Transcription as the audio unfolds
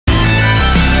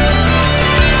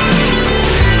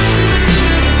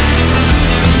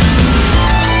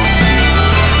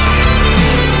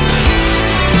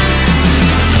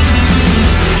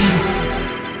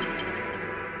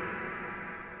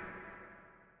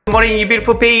Good morning, you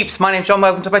beautiful peeps. My name's John,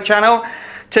 welcome to my channel.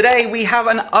 Today we have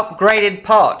an upgraded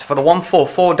part for the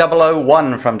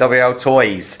 144001 from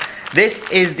WLToys. This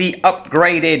is the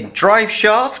upgraded drive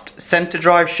shaft, center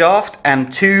drive shaft,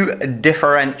 and 2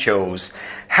 differentials.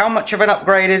 How much of an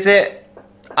upgrade is it?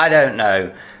 I don't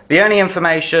know. The only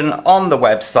information on the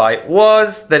website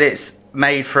was that it's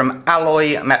made from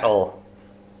alloy metal.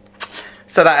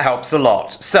 So that helps a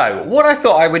lot. So what I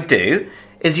thought I would do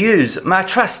is use my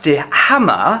trusty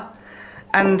hammer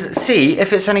and see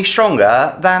if it's any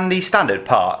stronger than the standard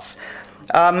parts.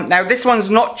 Now this one's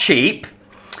not cheap,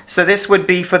 so this would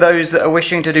be for those that are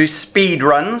wishing to do speed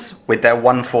runs with their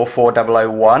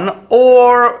 144001,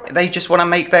 or they just want to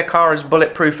make their car as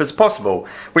bulletproof as possible,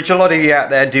 which a lot of you out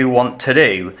there do want to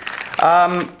do.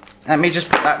 Let me just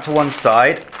put that to one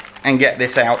side and get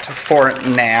this out for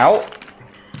now.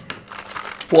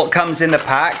 What comes in the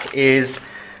pack is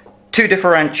 2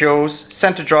 differentials,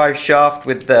 center drive shaft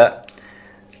with the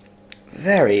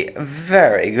very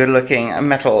good looking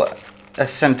metal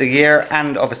center gear,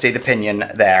 and obviously the pinion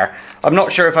there. I'm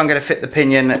not sure if I'm going to fit the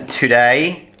pinion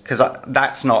today, because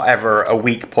that's not ever a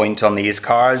weak point on these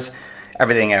cars.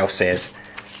 Everything else is.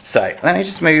 So let me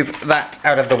just move that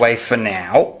out of the way for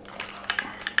now.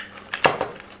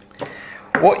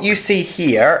 What you see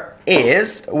here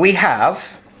is we have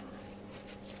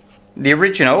the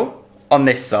original on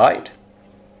this side,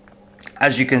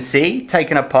 as you can see,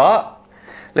 taken apart,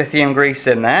 lithium grease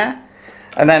in there,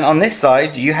 and then on this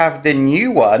side you have the new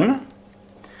one.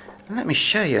 And let me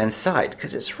show you inside,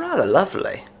 because it's rather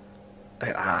lovely. Look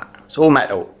at that, it's all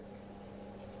metal,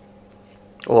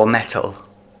 or metal.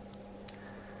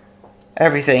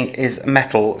 Everything is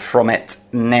metal from it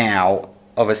now.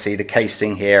 Obviously the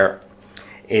casing here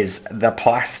is the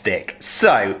plastic.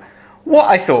 So what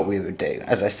I thought we would do,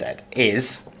 as I said,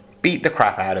 is beat the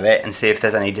crap out of it and see if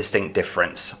there's any distinct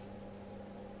difference.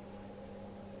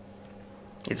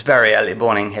 It's very early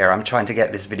morning here. I'm trying to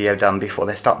get this video done before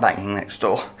they start banging next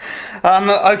door.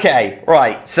 Okay,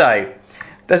 right, so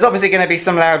there's obviously going to be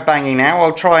some loud banging now.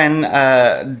 I'll try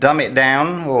and dumb it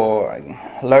down or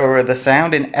lower the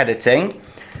sound in editing.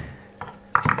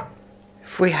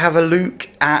 If we have a look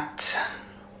at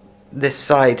this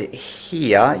side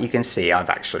here, you can see I've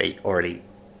actually already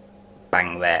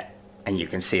banged there, and you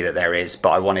can see that there is, but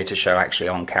I wanted to show actually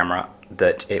on camera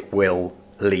that it will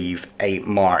leave a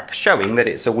mark showing that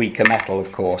it's a weaker metal,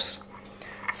 of course.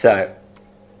 So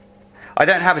I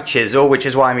don't have a chisel, which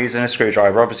is why I'm using a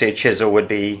screwdriver. Obviously a chisel would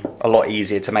be a lot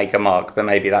easier to make a mark, but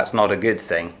maybe that's not a good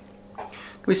thing. Can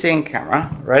we see in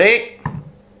camera? Ready?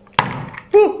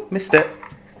 Woo, missed it.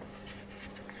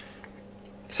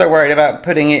 So worried about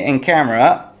putting it in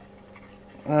camera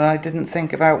that I didn't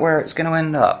think about where it's going to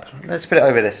end up. Let's put it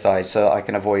over this side so that I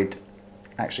can avoid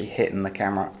actually hitting the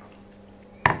camera.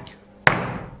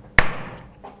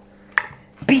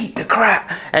 Beat the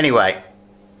crap! Anyway,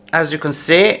 as you can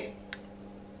see,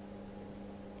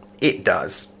 it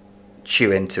does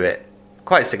chew into it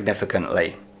quite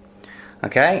significantly.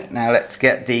 Okay, now let's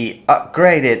get the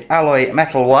upgraded alloy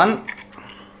metal one.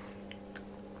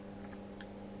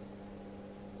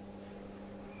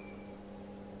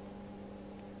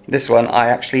 This one I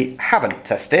actually haven't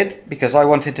tested because I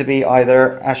wanted to be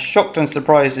either as shocked and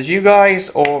surprised as you guys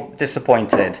or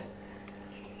disappointed.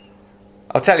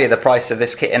 I'll tell you the price of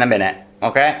this kit in a minute,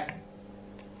 okay?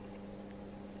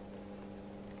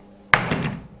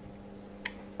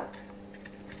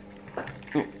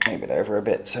 Ooh, move it over a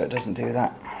bit so it doesn't do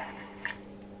that.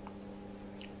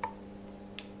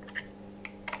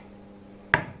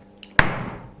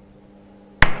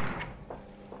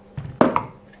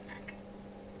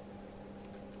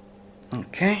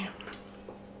 Okay,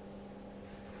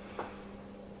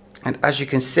 and as you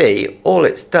can see, all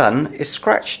it's done is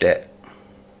scratched it.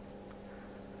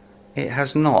 It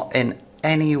has not in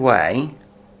any way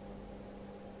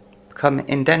become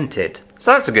indented.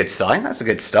 So that's a good sign, that's a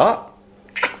good start.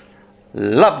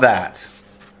 Love that.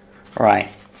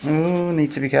 Right, ooh,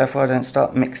 need to be careful I don't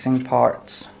start mixing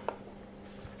parts.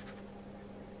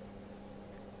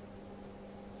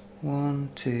 1,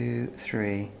 2,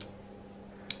 3.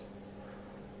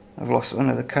 I've lost one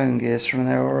of the cone gears from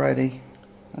there already.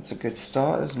 That's a good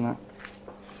start, isn't it?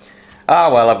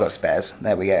 Ah, well, I've got spares.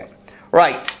 There we go.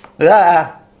 Right.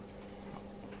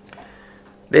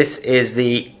 This is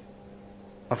the,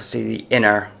 obviously the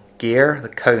inner gear, the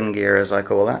cone gear as I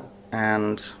call it,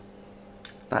 and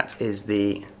that is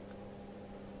the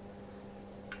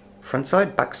front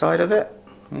side, back side of it.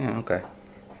 Yeah, okay.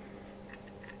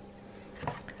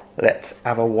 Let's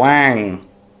have a wang.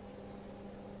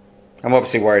 I'm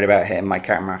obviously worried about hitting my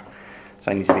camera,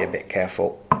 so I need to be a bit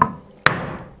careful.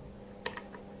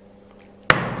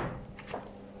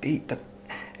 beat the...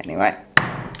 Anyway.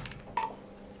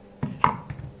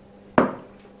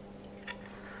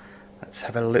 Let's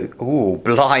have a look. Ooh,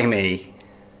 blimey.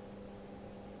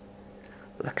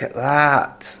 Look at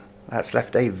that. That's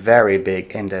left a very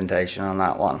big indentation on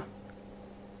that one.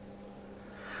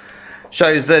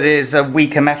 Shows that it is a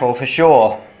weaker metal for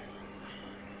sure.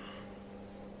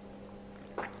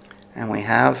 And we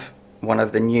have one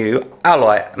of the new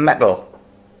alloy metal.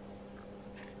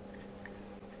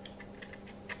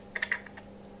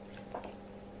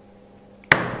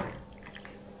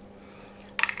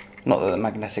 Not that the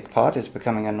magnetic part is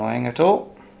becoming annoying at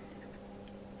all.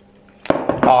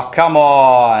 Oh, come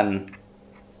on!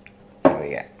 There we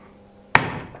go.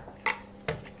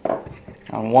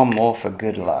 And one more for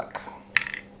good luck.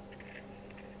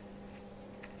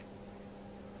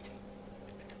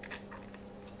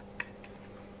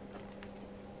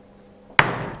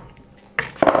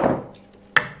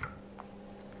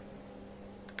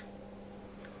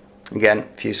 Again,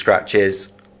 a few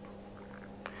scratches,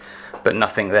 but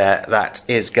nothing there that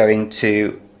is going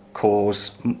to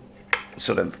cause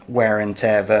sort of wear and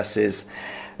tear versus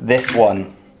this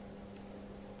one.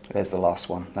 There's the last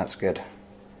one. That's good.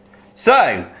 So,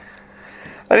 I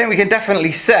think we can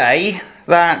definitely say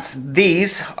that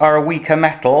these are a weaker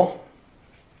metal.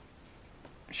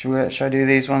 Should I do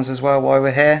these ones as well while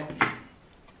we're here?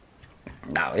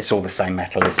 No, it's all the same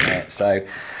metal, isn't it? So,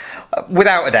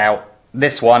 without a doubt,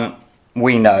 this one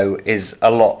we know is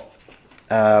a lot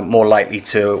more likely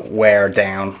to wear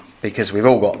down because we've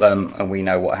all got them and we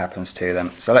know what happens to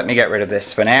them. So let me get rid of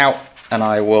this for now and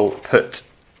I will put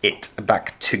it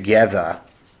back together.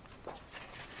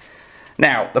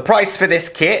 Now, the price for this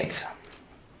kit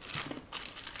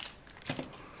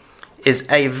is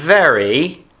a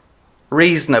very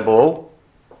reasonable,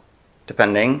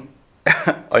 depending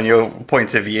on your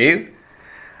point of view,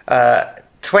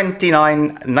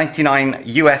 $29.99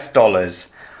 US.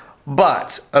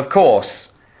 But of course,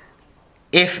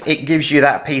 if it gives you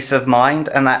that peace of mind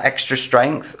and that extra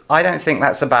strength, I don't think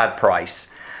that's a bad price.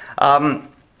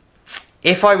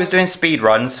 If I was doing speed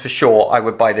runs, for sure I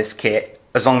would buy this kit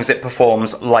as long as it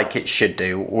performs like it should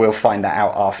do. We'll find that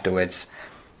out afterwards.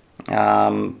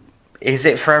 Is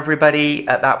it for everybody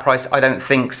at that price? I don't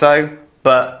think so,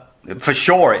 but for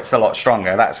sure it's a lot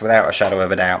stronger. That's without a shadow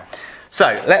of a doubt.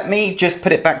 So let me just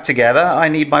put it back together. I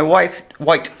need my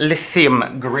white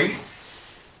lithium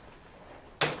grease.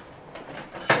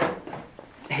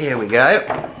 Here we go.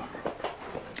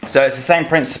 So it's the same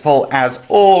principle as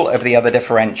all of the other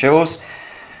differentials.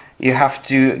 You have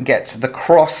to get the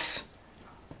cross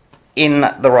in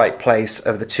the right place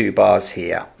of the two bars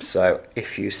here. So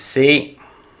if you see,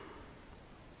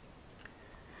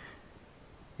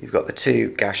 you've got the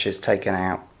two gashes taken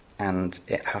out and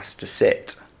it has to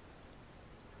sit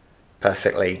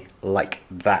perfectly like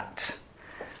that.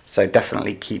 So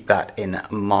definitely keep that in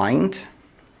mind.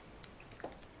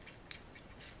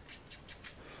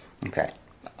 Okay,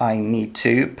 I need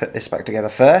to put this back together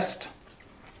first.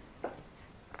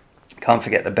 Can't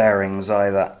forget the bearings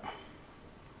either.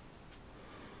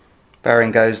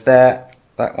 Bearing goes there,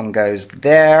 that one goes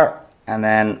there, and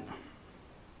then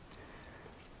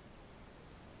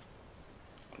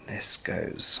this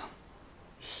goes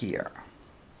here.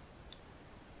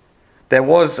 There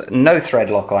was no thread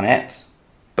lock on it,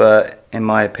 but in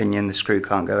my opinion the screw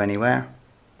can't go anywhere.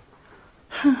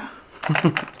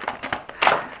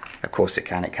 Of course it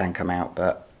can come out,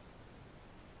 but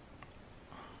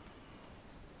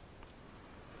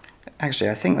actually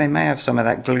I think they may have some of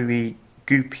that gluey,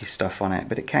 goopy stuff on it,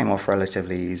 but it came off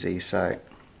relatively easy, so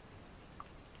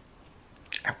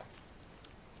ow.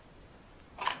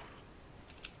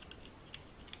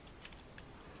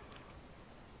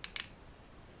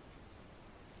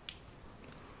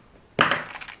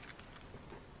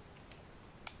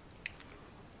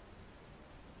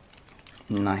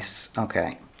 Nice.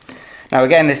 Okay. Now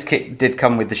again, this kit did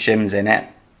come with the shims in it,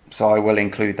 so I will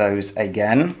include those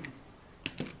again.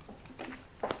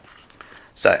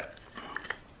 So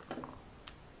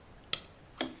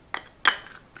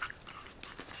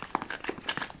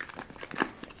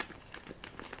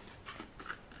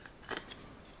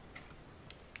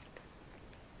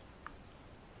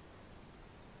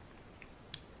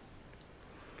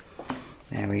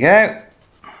there we go.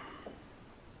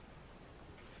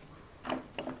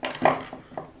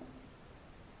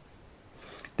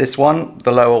 This one,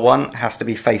 the lower one, has to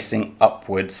be facing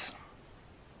upwards.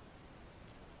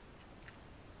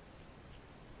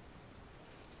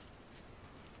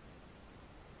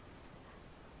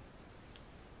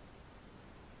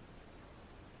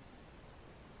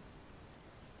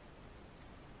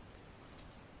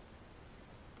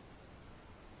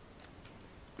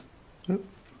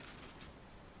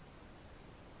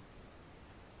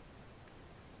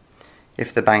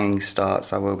 If the banging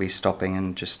starts, I will be stopping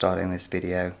and just starting this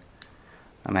video.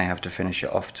 I may have to finish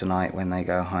it off tonight when they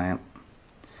go home.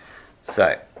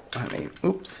 So, let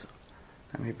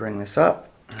me bring this up.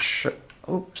 Show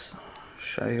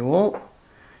you all.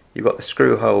 You've got the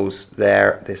screw holes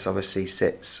there. This obviously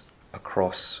sits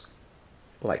across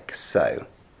like so,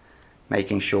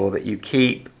 making sure that you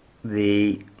keep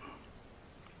the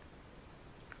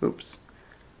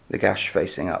gash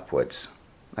facing upwards.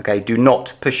 Okay, do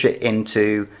not push it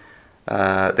into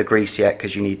the grease yet,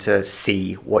 because you need to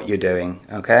see what you're doing.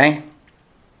 Okay,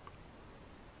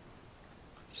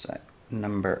 so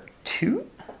number 2,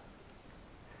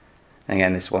 and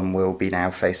again this one will be now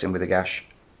facing with the gash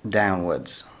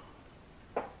downwards.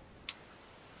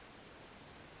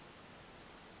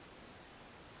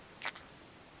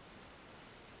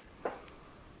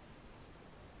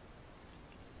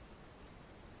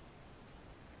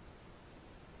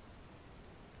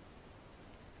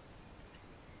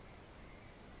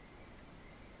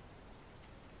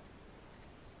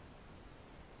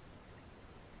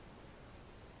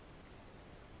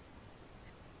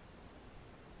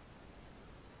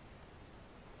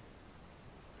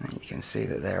 And you can see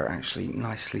that they're actually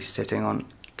nicely sitting on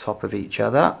top of each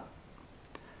other.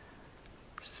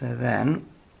 So then,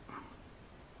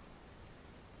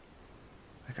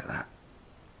 look at that.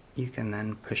 You can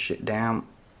then push it down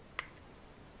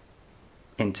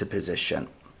into position.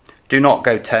 Do not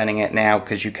go turning it now,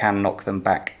 because you can knock them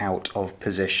back out of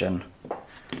position.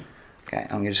 Okay,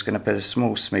 I'm just going to put a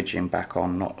small smidgen back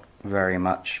on, not very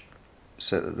much,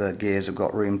 so that the gears have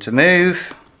got room to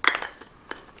move.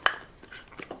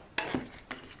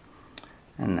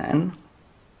 And then,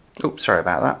 oops, sorry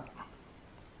about that.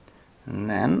 And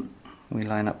then we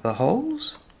line up the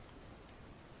holes.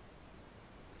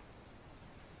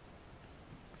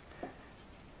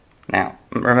 Now,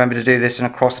 remember to do this in a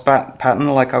cross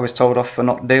pattern like I was told off for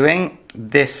not doing.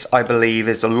 This, I believe,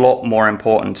 is a lot more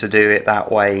important to do it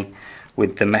that way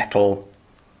with the metal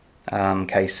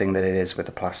casing than it is with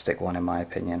the plastic one, in my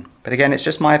opinion. But again, it's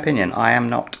just my opinion. I am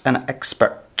not an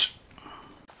expert.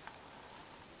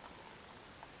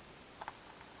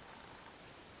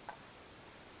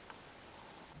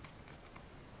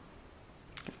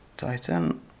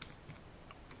 Tighten,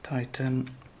 tighten,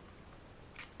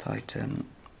 tighten,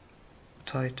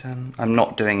 tighten. I'm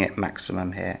not doing it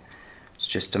maximum here. It's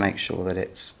just to make sure that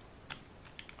it's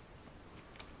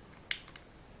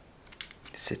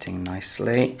sitting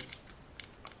nicely.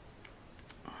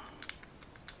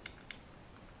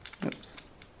 Oops.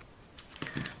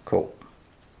 Cool.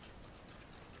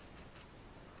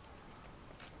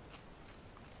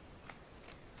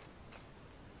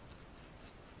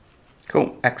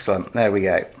 Cool, excellent, there we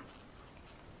go.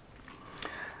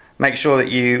 Make sure that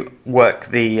you work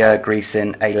the grease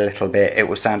in a little bit. It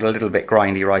will sound a little bit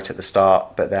grindy right at the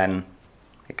start, but then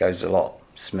it goes a lot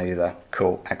smoother.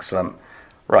 Cool, excellent.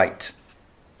 Right,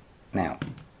 now,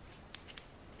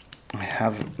 I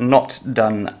have not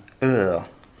done, I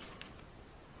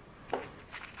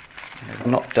have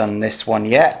not done this one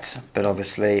yet, but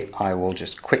obviously I will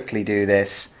just quickly do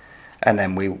this and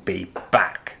then we will be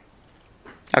back.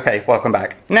 Okay, welcome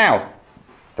back. Now,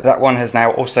 that one has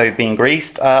now also been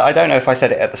greased. I don't know if I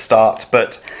said it at the start,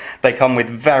 but they come with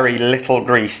very little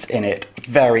grease in it.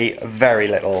 Very, very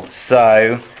little.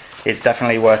 So, it's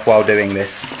definitely worthwhile doing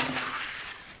this.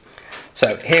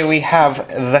 So, here we have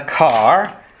the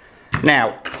car.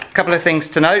 Now, a couple of things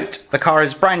to note. The car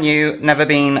is brand new, never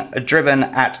been driven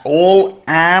at all,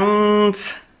 and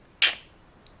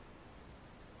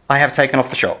I have taken off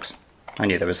the shocks. I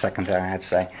knew there was a second thing I had to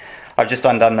say. I've just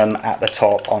undone them at the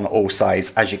top on all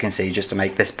sides, as you can see, just to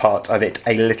make this part of it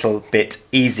a little bit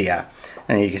easier.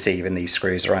 And you can see even these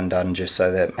screws are undone just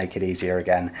so that make it easier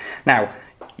again. Now,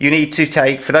 you need to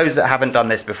take, for those that haven't done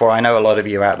this before, I know a lot of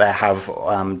you out there have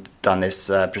done this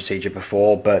procedure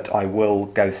before, but I will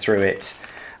go through it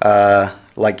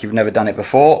like you've never done it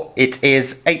before. It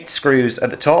is 8 screws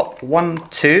at the top. 1,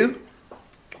 2,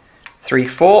 3,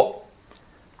 4,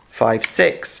 5,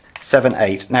 6, 7,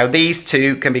 8. Now these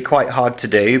two can be quite hard to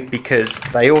do because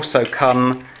they also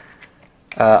come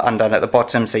undone at the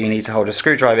bottom, so you need to hold a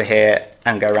screwdriver here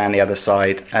and go around the other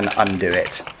side and undo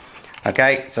it.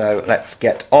 Okay, so let's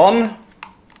get on.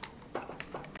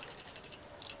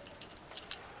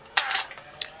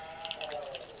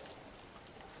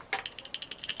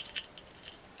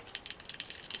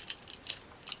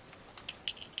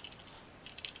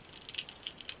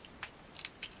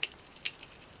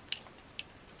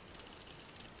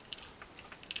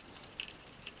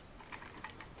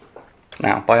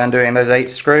 Now, by undoing those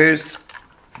 8 screws,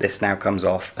 this now comes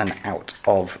off and out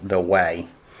of the way.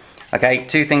 Okay,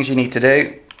 two things you need to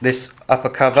do. This upper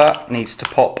cover needs to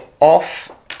pop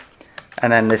off,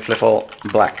 and then this little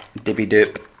black dibby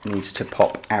doop needs to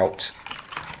pop out.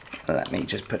 Let me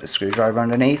just put a screwdriver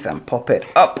underneath and pop it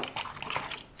up.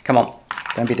 Come on,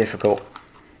 don't be difficult.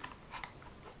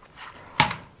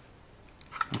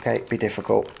 Okay, be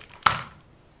difficult.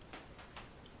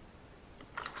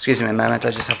 Excuse me a moment,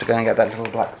 I just have to go and get that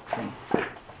little black thing.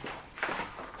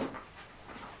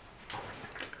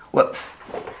 Whoops.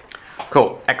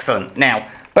 Cool, excellent. Now,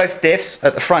 both diffs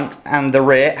at the front and the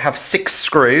rear have 6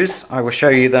 screws. I will show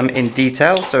you them in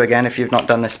detail. So again, if you've not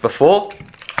done this before,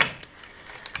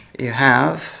 you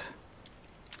have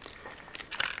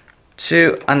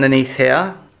 2 underneath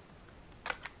here,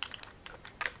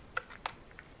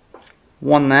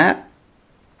 1 there,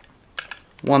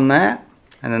 1 there,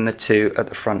 and then the 2 at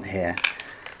the front here.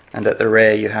 And at the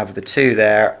rear you have the 2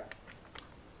 there,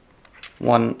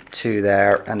 1, 2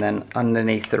 there, and then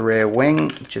underneath the rear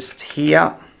wing, just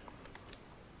here,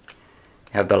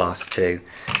 you have the last 2.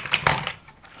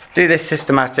 Do this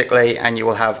systematically and you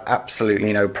will have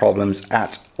absolutely no problems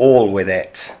at all with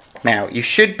it. Now, you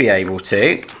should be able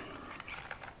to,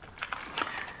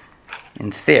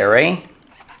 in theory,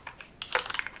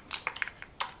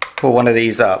 pull one of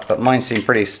these up, but mine seem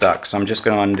pretty stuck, so I'm just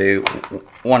going to undo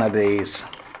one of these.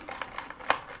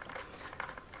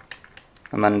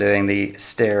 I'm undoing the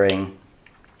steering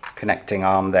connecting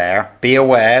arm there. Be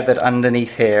aware that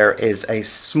underneath here is a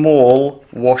small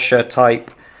washer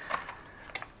type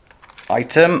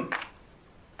item.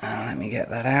 Let me get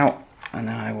that out and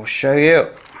then I will show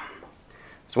you.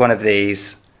 It's one of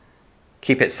these.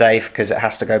 Keep it safe because it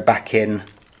has to go back in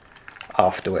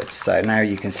afterwards. So now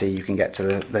you can see you can get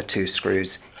to the 2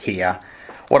 screws here.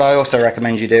 What I also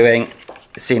recommend you doing,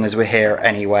 seeing as we're here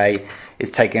anyway,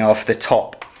 is taking off the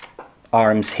top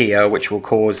arms here, which will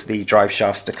cause the drive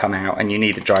shafts to come out, and you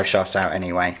need the drive shafts out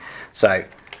anyway. So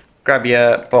grab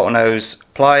your bottlenose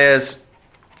pliers,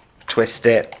 twist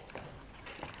it,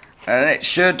 and it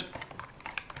should,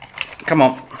 come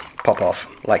on, pop off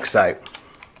like so,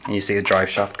 and you see the drive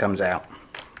shaft comes out.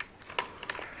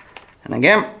 And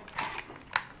again,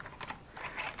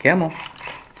 come on,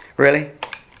 really?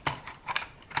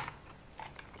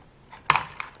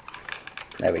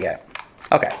 There we go.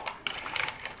 Okay.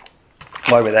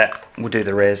 While we're there, we'll do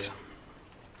the rears.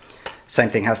 Same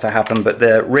thing has to happen, but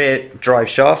the rear drive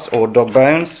shafts or dog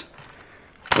bones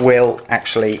will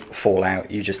actually fall out.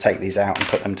 You just take these out and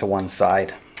put them to one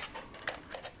side.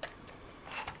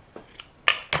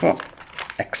 Oh,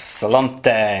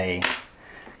 excellente.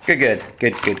 Good.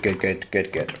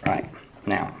 Right,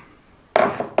 now.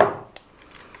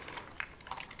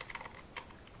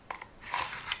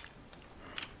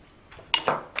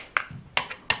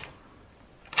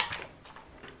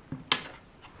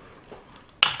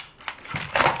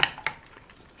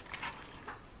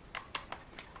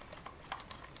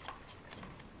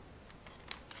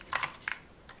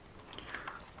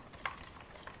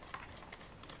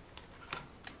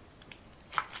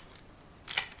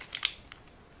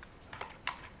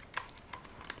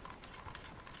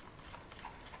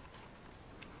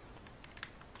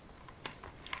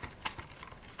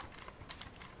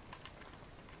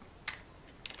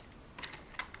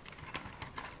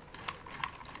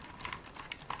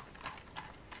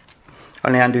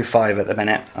 Only undo 5 at the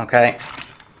minute, okay?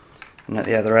 And at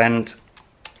the other end,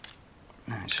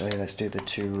 actually let's do the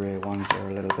 2 rear ones, they're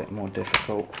a little bit more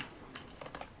difficult.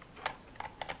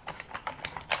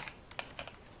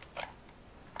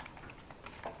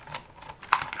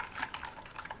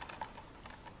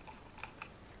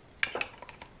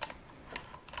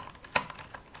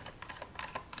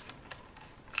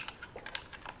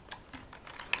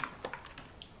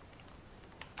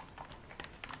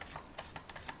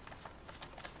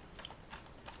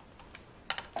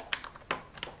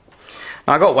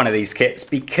 I got one of these kits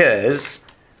because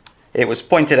it was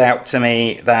pointed out to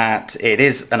me that it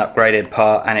is an upgraded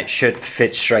part and it should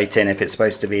fit straight in. If it's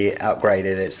supposed to be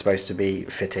upgraded, it's supposed to be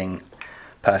fitting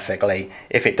perfectly.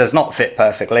 If it does not fit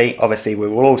perfectly, obviously we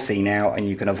will all see now and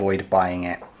you can avoid buying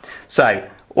it. So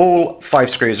all 5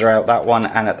 screws are out, that one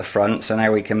and at the front, so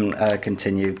now we can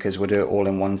continue because we'll do it all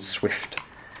in one swift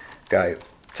go.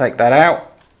 Take that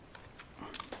out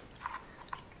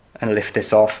and lift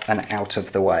this off and out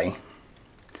of the way.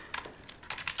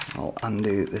 I'll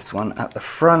undo this one at the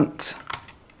front.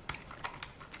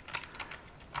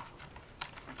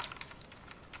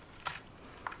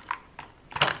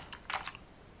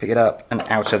 Pick it up and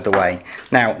out of the way.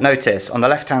 Now notice on the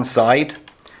left hand side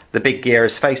the big gear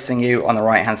is facing you. On the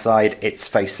right hand side, it's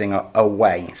facing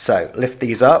away. So lift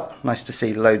these up. Nice to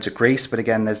see loads of grease, but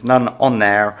again, there's none on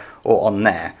there or on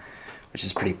there, which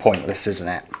is pretty pointless, isn't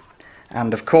it?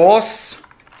 And of course,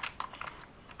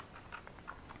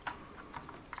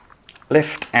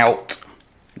 lift out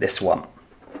this one.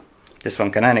 This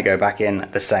one can only go back in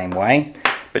the same way,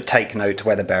 but take note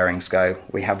where the bearings go.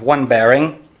 We have one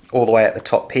bearing all the way at the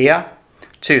top here,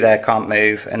 two there can't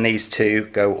move, and these two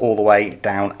go all the way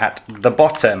down at the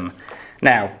bottom.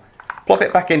 Now, plop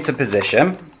it back into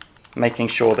position, making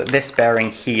sure that this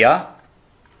bearing here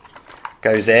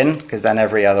goes in, because then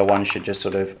every other one should just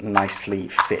sort of nicely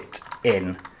fit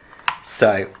in.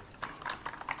 So,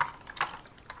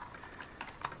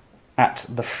 at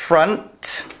the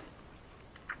front,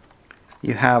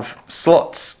 you have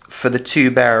slots for the two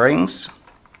bearings.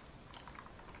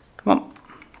 Come on.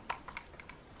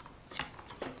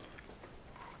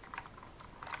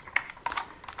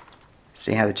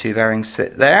 See how the two bearings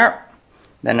fit there?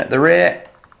 Then at the rear,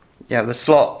 you have the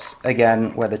slots,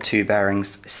 again, where the two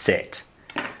bearings sit.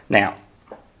 Now,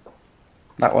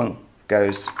 that one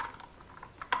goes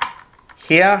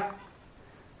here,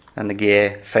 and the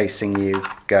gear facing you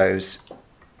goes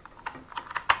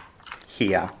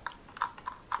here.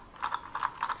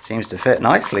 Seems to fit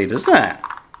nicely, doesn't it?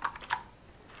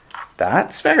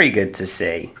 That's very good to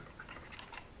see.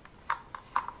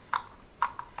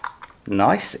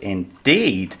 Nice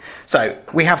indeed. So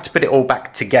we have to put it all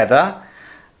back together,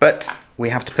 but we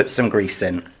have to put some grease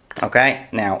in. Okay,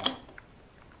 now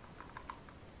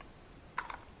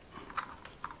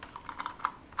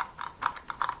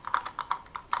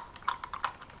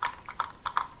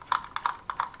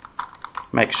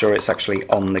make sure it's actually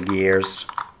on the gears.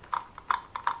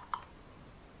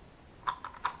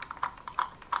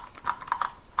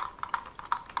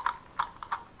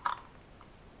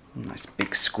 Nice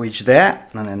big squidge there,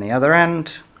 and then the other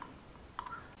end.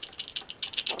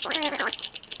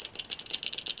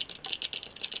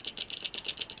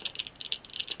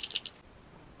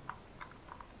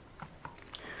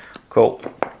 Cool.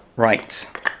 Right.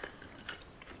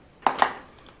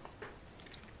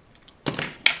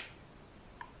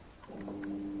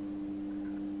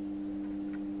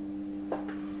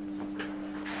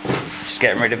 Just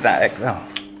getting rid of that. Oh,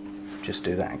 just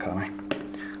do that, can't I?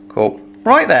 Cool.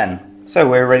 Right then, so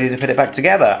we're ready to put it back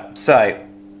together. So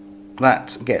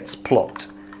that gets plopped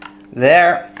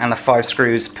there, and the 5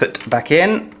 screws put back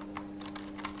in.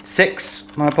 6,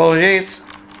 my apologies.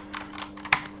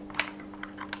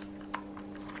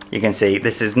 You can see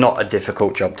this is not a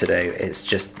difficult job to do, it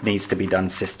just needs to be done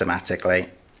systematically.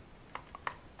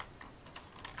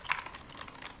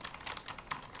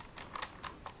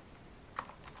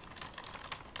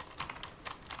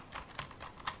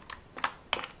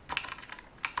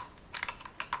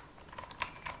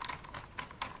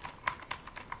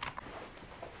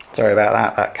 Sorry about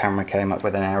that, that camera came up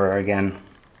with an error again.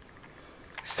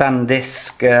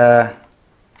 SanDisk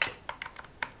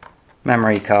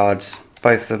memory cards,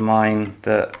 both of mine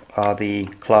that are the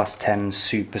class 10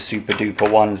 super duper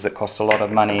ones that cost a lot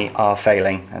of money, are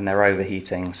failing and they're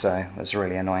overheating, so that's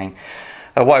really annoying.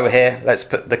 While we're here, let's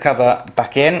put the cover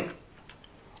back in,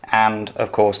 and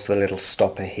of course the little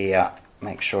stopper here,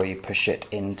 make sure you push it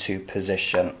into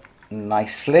position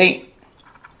nicely.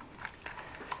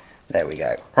 There we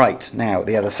go. Right, now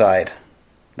the other side.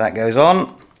 That goes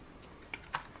on.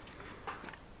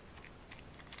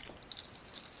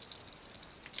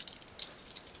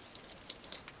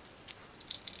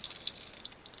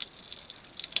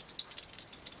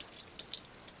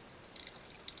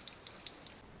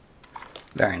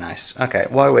 Very nice. Okay,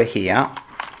 while we're here,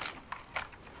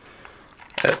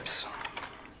 oops,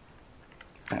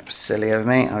 that was silly of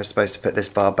me. I was supposed to put this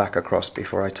bar back across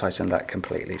before I tightened that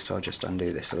completely, so I'll just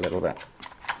undo this a little bit.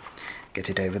 Get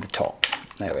it over the top.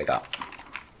 There we go.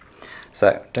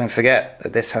 So don't forget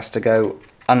that this has to go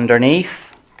underneath.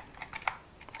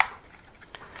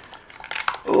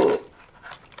 Ooh.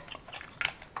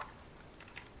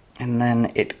 And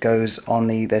then it goes on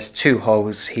there's 2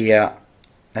 holes here,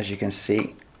 as you can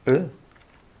see. Ooh.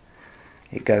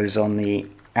 It goes on the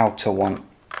outer one.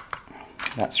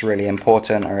 That's really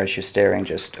important, or else your steering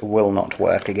just will not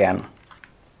work again.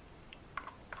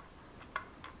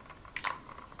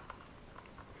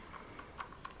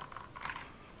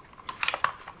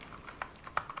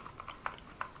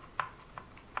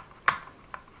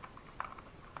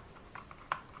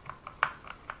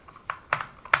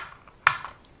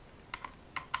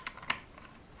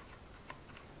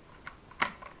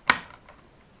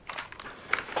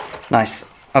 Nice.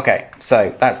 Okay,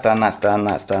 so that's done, that's done,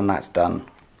 that's done, that's done.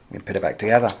 We put it back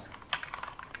together.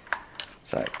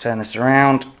 So turn this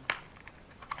around,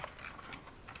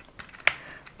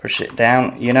 push it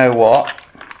down. You know what?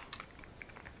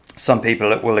 Some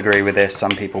people will agree with this,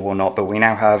 some people will not, but we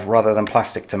now have, rather than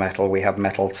plastic to metal, we have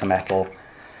metal to metal.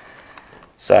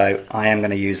 So I am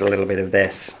going to use a little bit of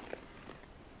this.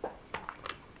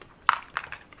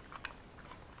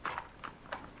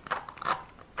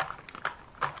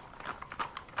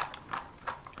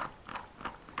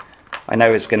 I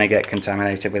know it's going to get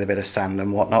contaminated with a bit of sand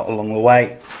and whatnot along the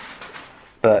way,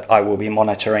 but I will be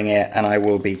monitoring it and I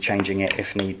will be changing it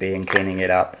if need be and cleaning it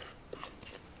up.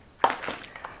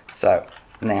 So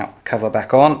now cover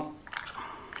back on,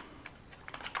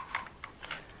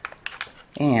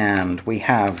 and we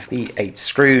have the 8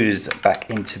 screws back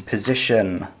into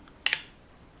position.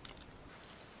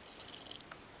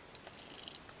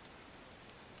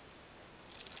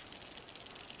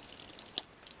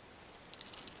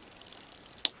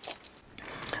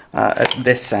 At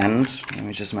this end, let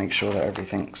me just make sure that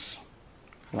everything's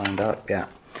lined up. Yeah.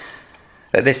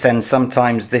 At this end,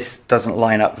 sometimes this doesn't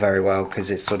line up very well because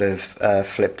it's sort of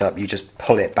flipped up. You just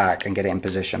pull it back and get it in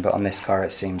position, but on this car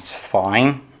it seems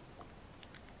fine.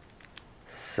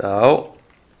 So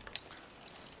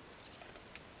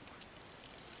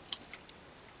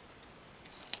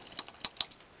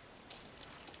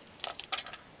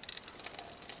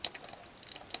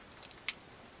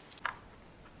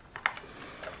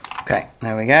okay,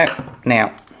 there we go.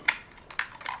 Now,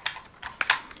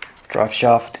 drive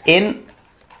shaft in.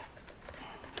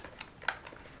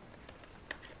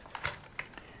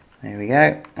 There we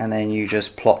go. And then you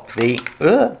just plop the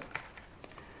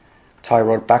tie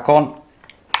rod back on.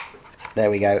 There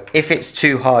we go. If it's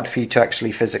too hard for you to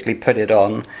actually physically put it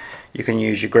on, you can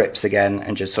use your grips again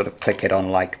and just sort of click it on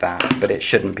like that, but it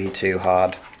shouldn't be too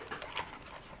hard.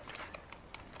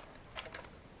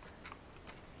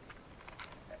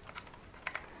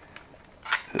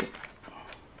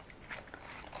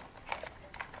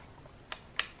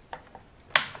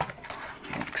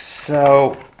 Like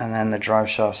so, and then the drive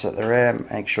shafts at the rear,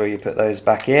 make sure you put those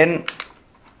back in.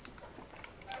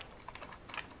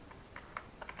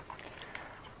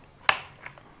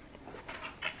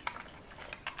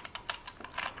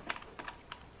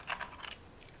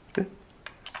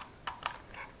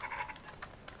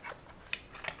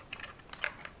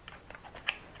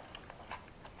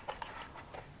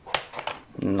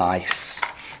 Nice.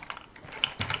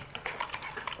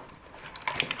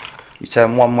 You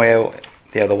turn one wheel,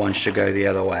 the other one should go the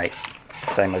other way,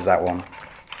 same as that one.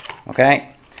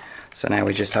 Okay, so now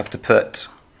we just have to put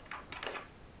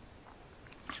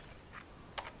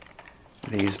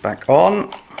these back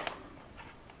on.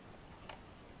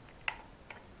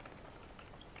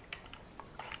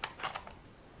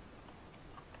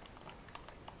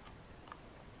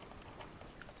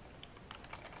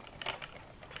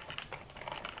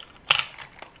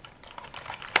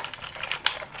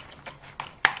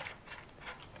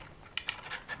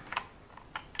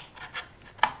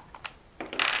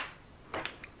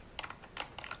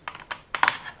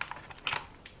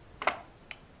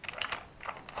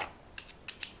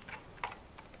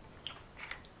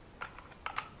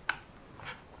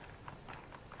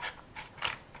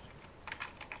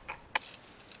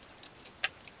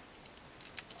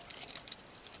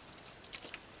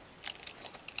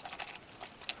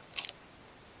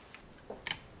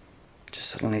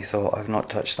 Suddenly thought I've not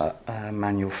touched that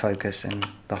manual focus in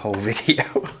the whole video.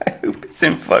 I hope it's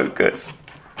in focus.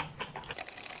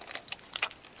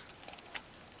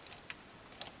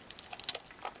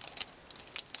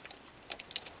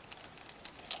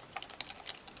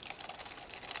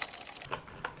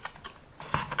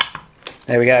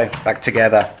 There we go, back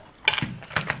together.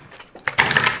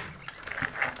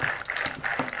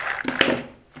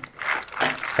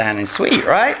 Sounding sweet,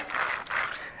 right?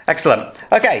 Excellent.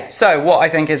 Okay, so what I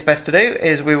think is best to do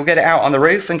is we will get it out on the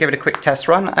roof and give it a quick test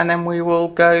run, and then we will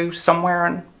go somewhere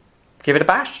and give it a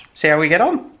bash, see how we get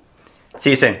on. See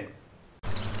you soon.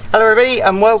 Hello everybody,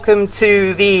 and welcome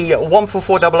to the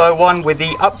 144001 with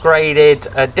the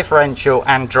upgraded differential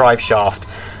and drive shaft.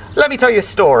 Let me tell you a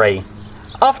story.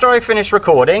 After I finished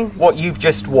recording what you've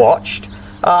just watched,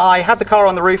 I had the car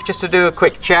on the roof just to do a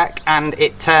quick check, and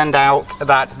it turned out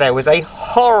that there was a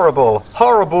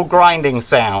horrible grinding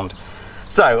sound.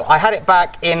 So I had it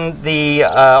back in the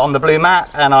on the blue mat,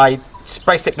 and I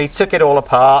basically took it all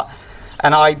apart,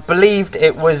 and I believed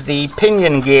it was the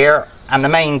pinion gear and the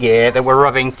main gear that were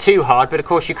rubbing too hard, but of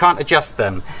course you can't adjust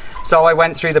them. So I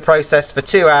went through the process for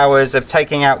 2 hours of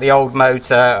taking out the old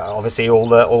motor. Obviously all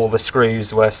the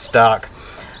screws were stuck.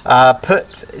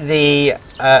 Put the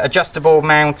adjustable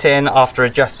mount in after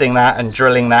adjusting that and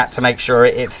drilling that to make sure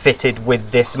it fitted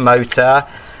with this motor.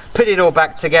 Put it all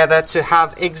back together to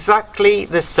have exactly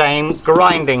the same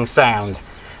grinding sound.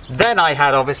 Then I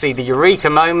had obviously the eureka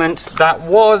moment. That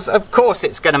was, of course,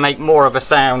 it's going to make more of a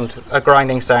sound, a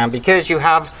grinding sound, because you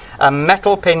have a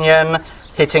metal pinion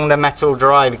hitting the metal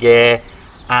drive gear,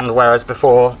 and whereas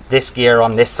before this gear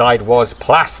on this side was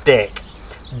plastic.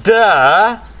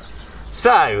 Duh!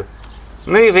 So,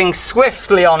 moving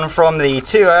swiftly on from the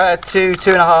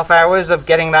 2.5 hours of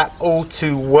getting that all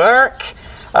to work.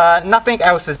 Nothing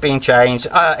else has been changed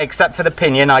except for the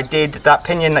pinion. That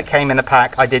pinion that came in the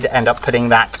pack, I did end up putting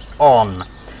that on.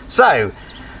 So,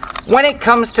 when it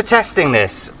comes to testing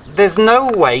this, there's no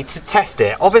way to test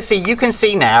it. Obviously, you can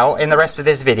see now in the rest of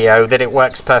this video that it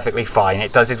works perfectly fine.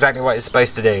 It does exactly what it's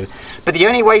supposed to do. But the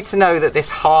only way to know that this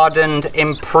hardened,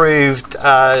 improved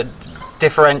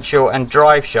differential and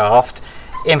drive shaft,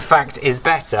 in fact, is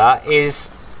better is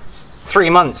 3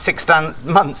 months, 6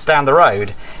 months down the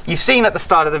road. You've seen at the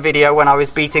start of the video when I was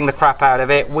beating the crap out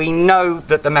of it, we know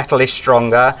that the metal is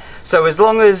stronger. So as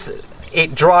long as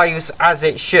it drives as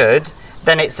it should,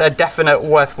 then it's a definite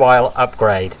worthwhile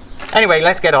upgrade. Anyway,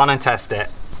 let's get on and test it.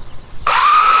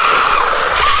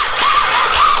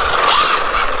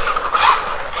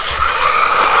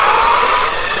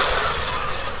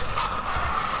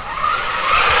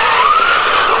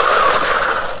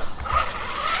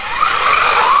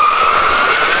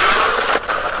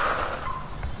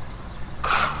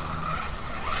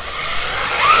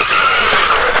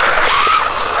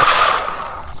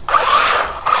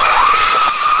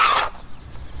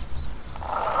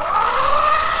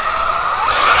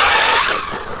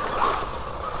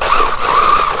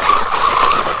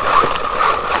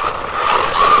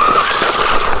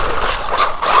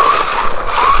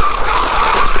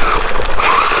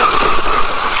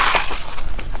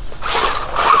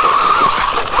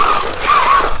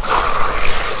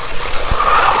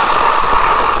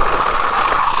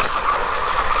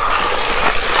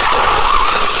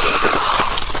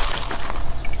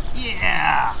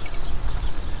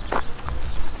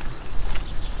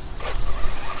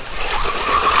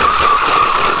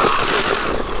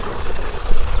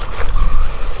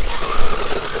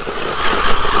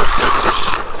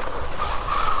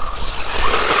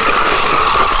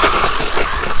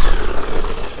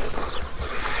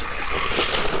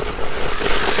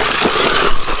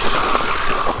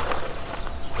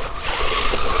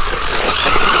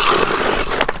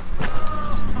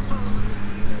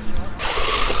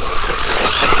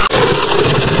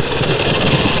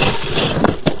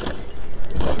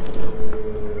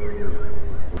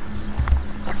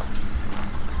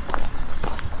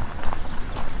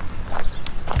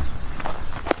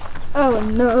 Oh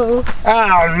no.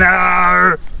 Oh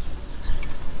no!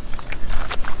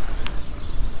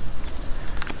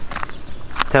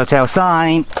 Telltale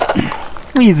sign.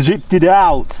 He's ripped it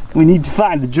out. We need to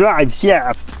find the drive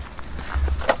shaft.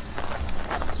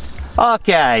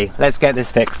 Okay, let's get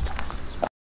this fixed.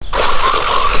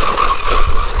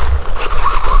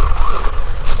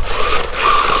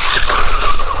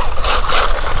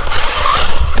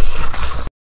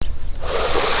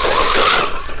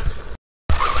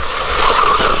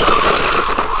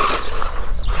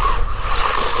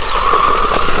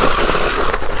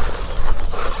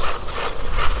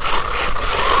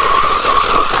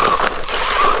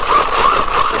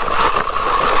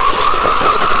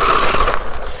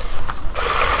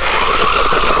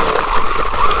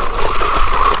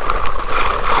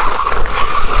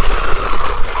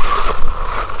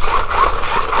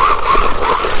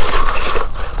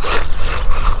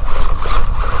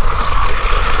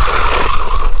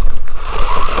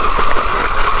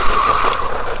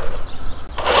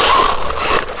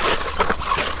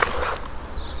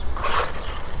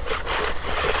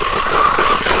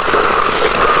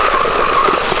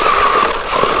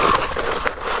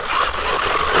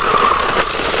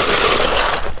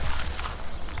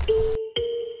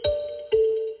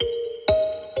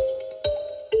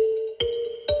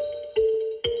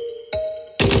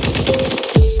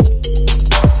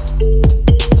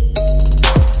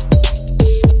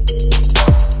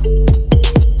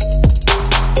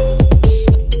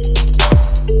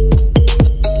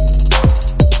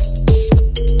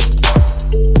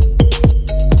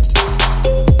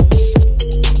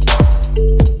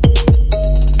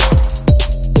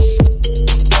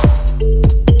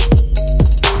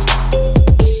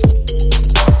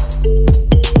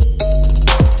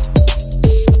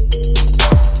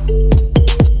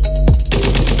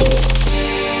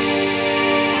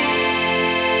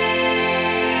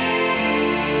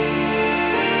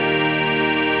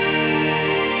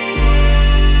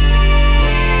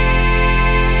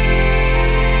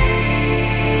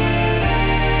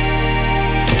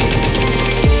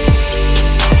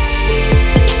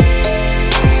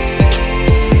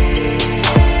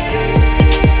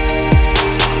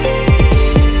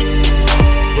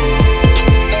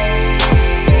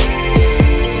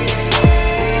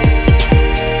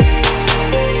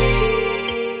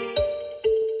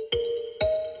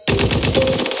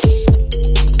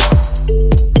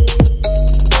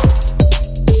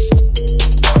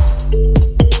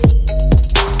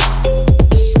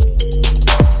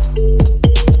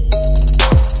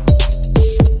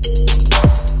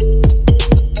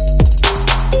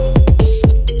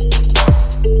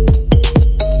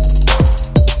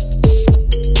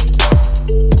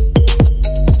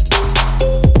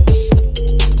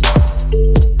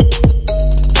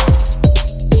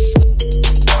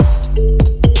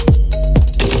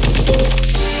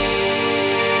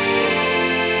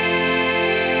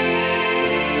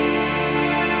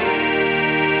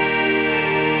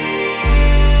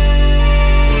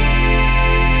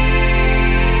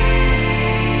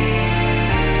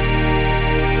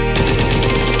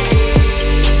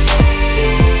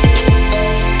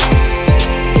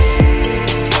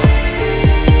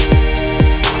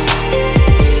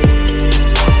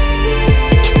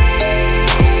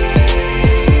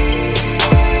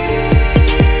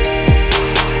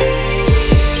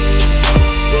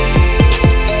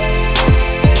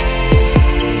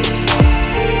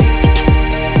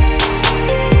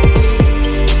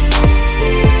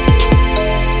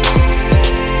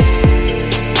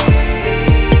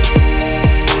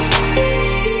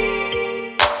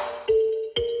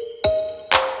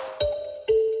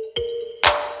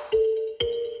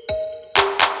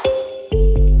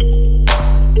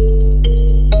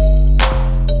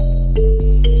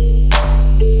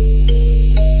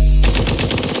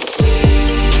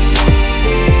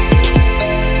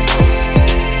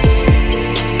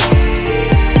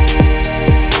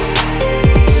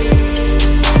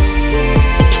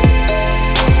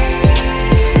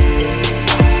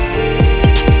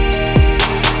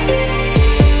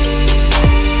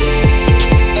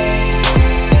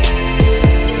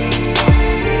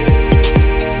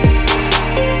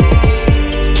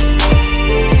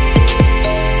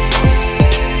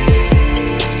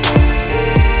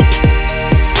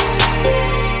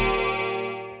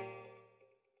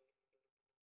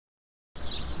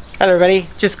 Hello everybody,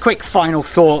 just quick final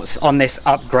thoughts on this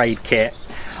upgrade kit.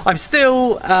 I'm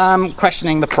still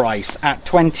questioning the price at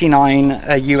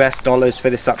 $29 US for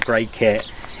this upgrade kit.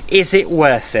 Is it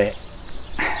worth it?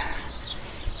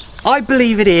 I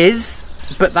believe it is,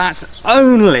 but that's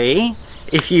only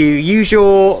if you use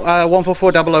your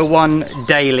 144001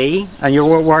 daily and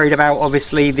you're worried about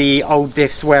obviously the old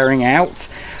diffs wearing out,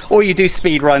 or you do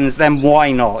speed runs, then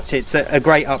why not? It's a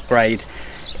great upgrade.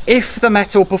 If the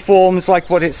metal performs like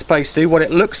what it's supposed to, what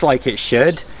it looks like it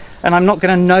should, and I'm not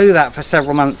going to know that for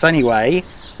several months anyway,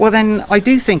 well then I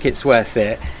do think it's worth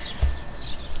it.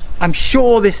 I'm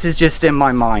sure this is just in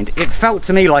my mind. It felt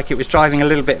to me like it was driving a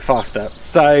little bit faster,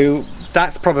 so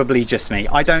that's probably just me.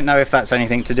 I don't know if that's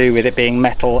anything to do with it being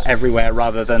metal everywhere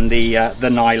rather than the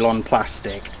nylon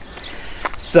plastic.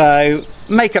 So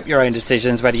make up your own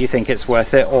decisions whether you think it's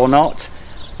worth it or not.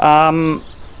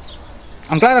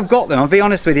 I'm glad I've got them, I'll be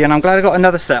honest with you, and I'm glad I got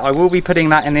another set. I will be putting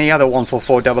that in the other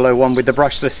 144001 with the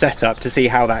brushless setup to see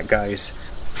how that goes.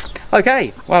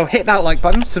 Okay, well hit that like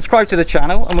button, subscribe to the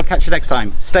channel, and we'll catch you next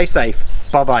time. Stay safe,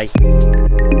 bye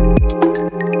bye.